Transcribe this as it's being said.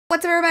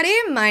What's up, everybody?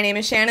 My name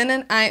is Shannon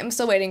and I am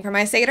still waiting for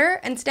my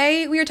Satyr, and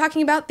today we are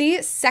talking about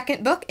the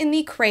second book in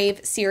the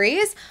Crave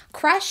series,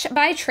 Crush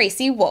by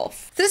Tracy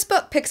Wolff. This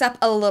book picks up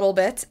a little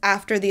bit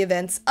after the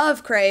events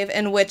of Crave,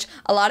 in which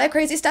a lot of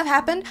crazy stuff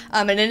happened,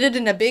 and ended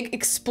in a big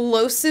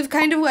explosive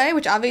kind of way,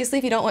 which obviously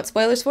if you don't want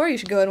spoilers for, you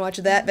should go and watch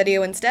that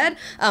video instead.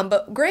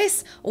 But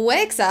Grace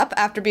wakes up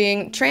after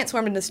being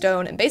transformed into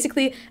stone, and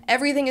basically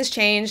everything has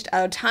changed.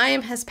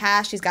 Time has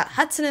passed, she's got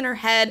Hudson in her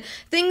head,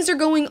 things are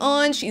going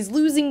on, she's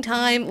losing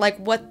time. Like,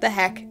 what the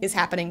heck is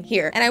happening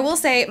here? And I will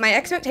say my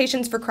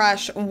expectations for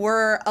Crush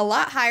were a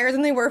lot higher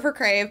than they were for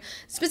Crave,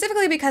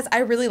 specifically because I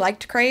really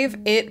liked Crave.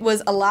 It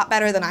was a lot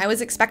better than I was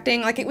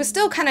expecting. Like, it was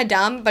still kind of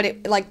dumb, but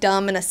it like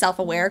dumb in a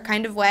self-aware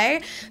kind of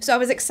way. So I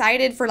was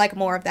excited for like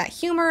more of that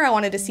humor. I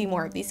wanted to see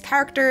more of these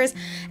characters.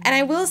 And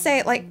I will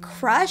say, like,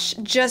 Crush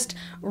just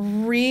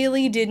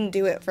really didn't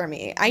do it for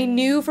me. I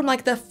knew from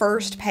like the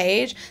first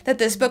page that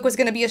this book was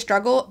going to be a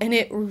struggle, and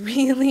it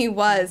really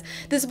was.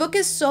 This book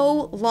is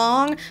so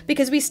long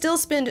because we still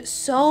spend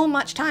so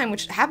much time,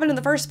 which happened in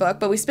the first book,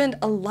 but we spend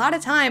a lot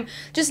of time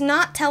just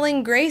not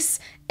telling Grace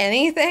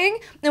anything,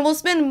 and we'll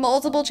spend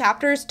multiple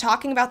chapters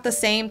talking about the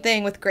same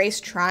thing, with Grace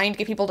trying to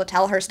get people to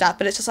tell her stuff,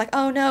 but it's just like,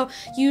 oh no,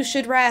 you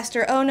should rest,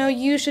 or oh no,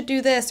 you should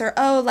do this, or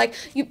oh, like,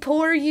 you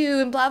poor you,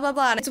 and blah blah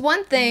blah. And it's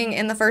one thing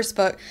in the first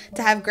book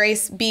to have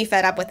Grace be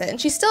fed up with it,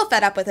 and she's still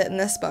fed up with it in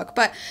this book,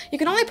 but you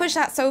can only push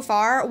that so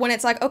far when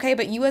it's like, okay,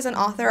 but you as an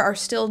author are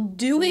still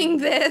doing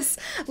this.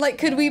 Like,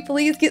 could we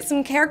please get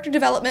some character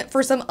development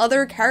for some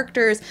other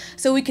characters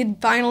so we could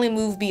finally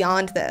move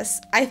beyond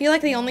this? I feel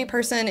like the only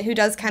person who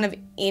does kind of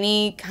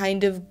any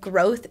kind of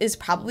growth is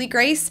probably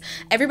Grace.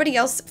 Everybody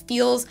else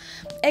feels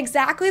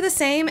exactly the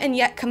same and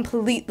yet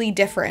completely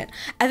different.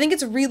 I think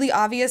it's really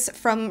obvious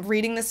from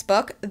reading this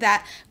book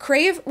that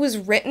Crave was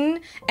written,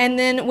 and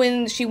then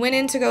when she went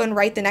in to go and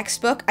write the next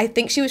book, I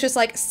think she was just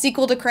like,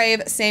 sequel to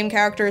Crave, same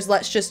characters,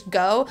 let's just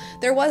go.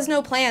 There was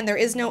no plan, there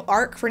is no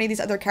arc for any of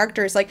these other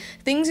characters. Like,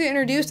 things are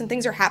introduced and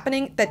things are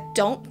happening that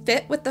don't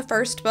fit with the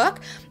first book,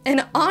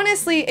 and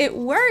honestly it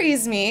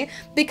worries me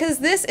because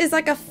this is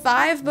like a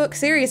 5-book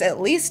series, at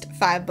least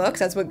 5 books,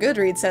 that's what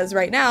Goodreads says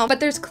right now, but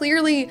there's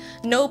clearly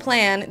no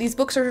plan. These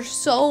books are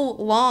so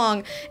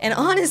long, and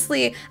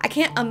honestly I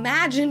can't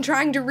imagine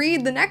trying to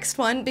read the next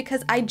one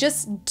because I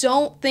just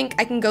don't think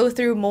I can go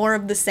through more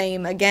of the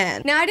same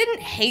again. Now, I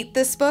didn't hate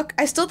this book.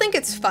 I still think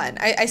it's fun.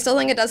 I still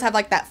think it does have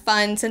like that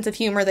fun sense of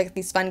humor, like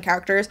these fun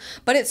characters,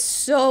 but it's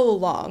so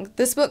long.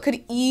 This book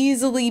could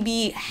easily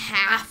be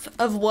half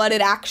of what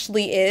it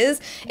actually is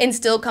and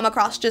still come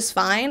across just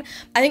fine.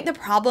 I think the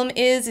problem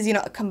is, you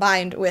know,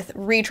 combined with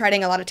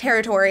retreading a lot of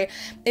territory,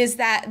 is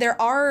that there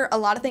are a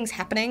lot of things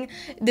happening.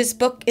 This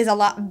book is a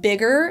lot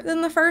bigger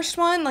than the first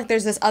one. Like,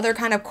 there's this other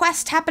kind of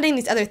quest happening,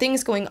 these other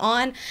things going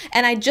on,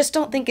 and I just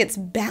don't think it's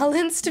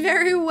balanced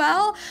very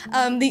well.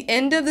 The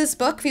end of this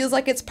book feels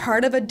like it's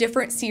part of a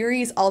different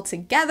series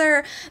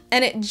altogether,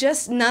 and it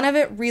just, none of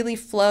it really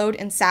flowed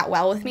and sat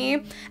well with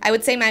me. I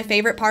would say my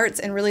favorite parts,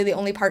 and really the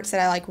only parts that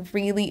I like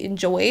really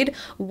enjoyed,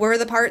 were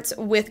the parts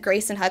with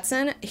Grace and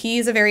Hudson.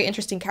 He's a very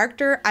interesting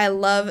character. I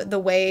love the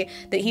way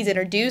that he's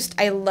introduced.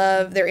 I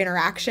love their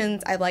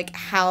interactions. I like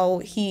how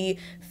he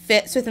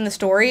fits within the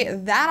story.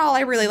 That all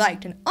I really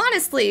liked. And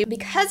honestly,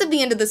 because of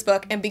the end of this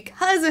book and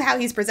because of how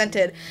he's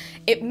presented,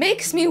 it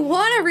makes me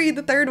want to read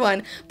the third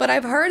one, but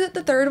I've heard that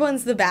the third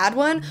one's the bad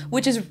one,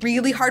 which is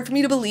really hard for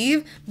me to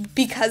believe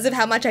because of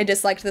how much I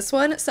disliked this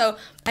one. So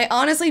I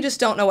honestly just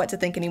don't know what to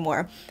think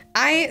anymore.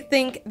 I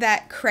think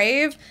that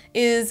Crave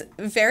is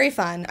very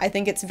fun. I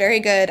think it's very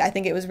good. I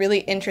think it was really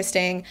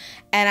interesting,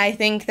 and I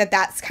think that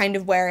that's kind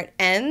of where it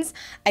ends.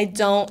 I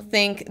don't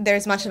think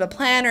there's much of a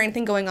plan or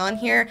anything going on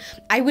here.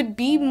 I would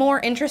be more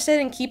interested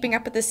in keeping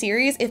up with the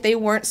series if they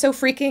weren't so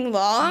freaking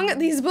long.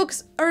 These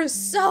books are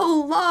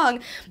so long,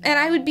 and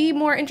I would be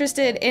more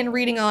interested in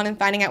reading on and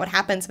finding out what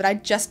happens, but I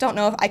just don't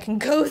know if I can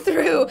go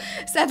through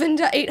 700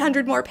 to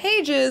 800 more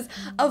pages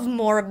of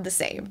more of the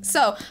same.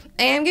 So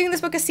I am giving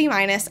this book a C-.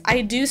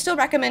 I do still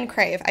recommend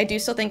Crave. I do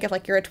still think if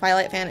like you're a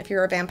Twilight fan, if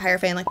you're a vampire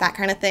fan, like that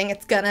kind of thing,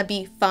 it's gonna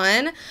be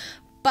fun.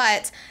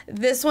 But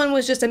this one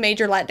was just a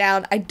major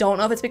letdown. I don't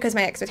know if it's because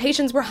my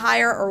expectations were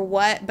higher or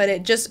what, but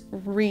it just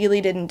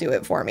really didn't do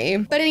it for me.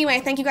 But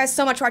anyway, thank you guys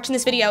so much for watching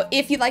this video.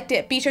 If you liked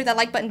it, be sure to hit that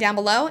like button down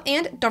below,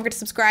 and don't forget to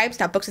subscribe to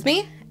Talk Books with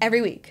me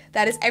every week.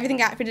 That is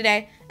everything I got for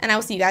today, and I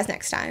will see you guys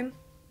next time.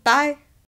 Bye.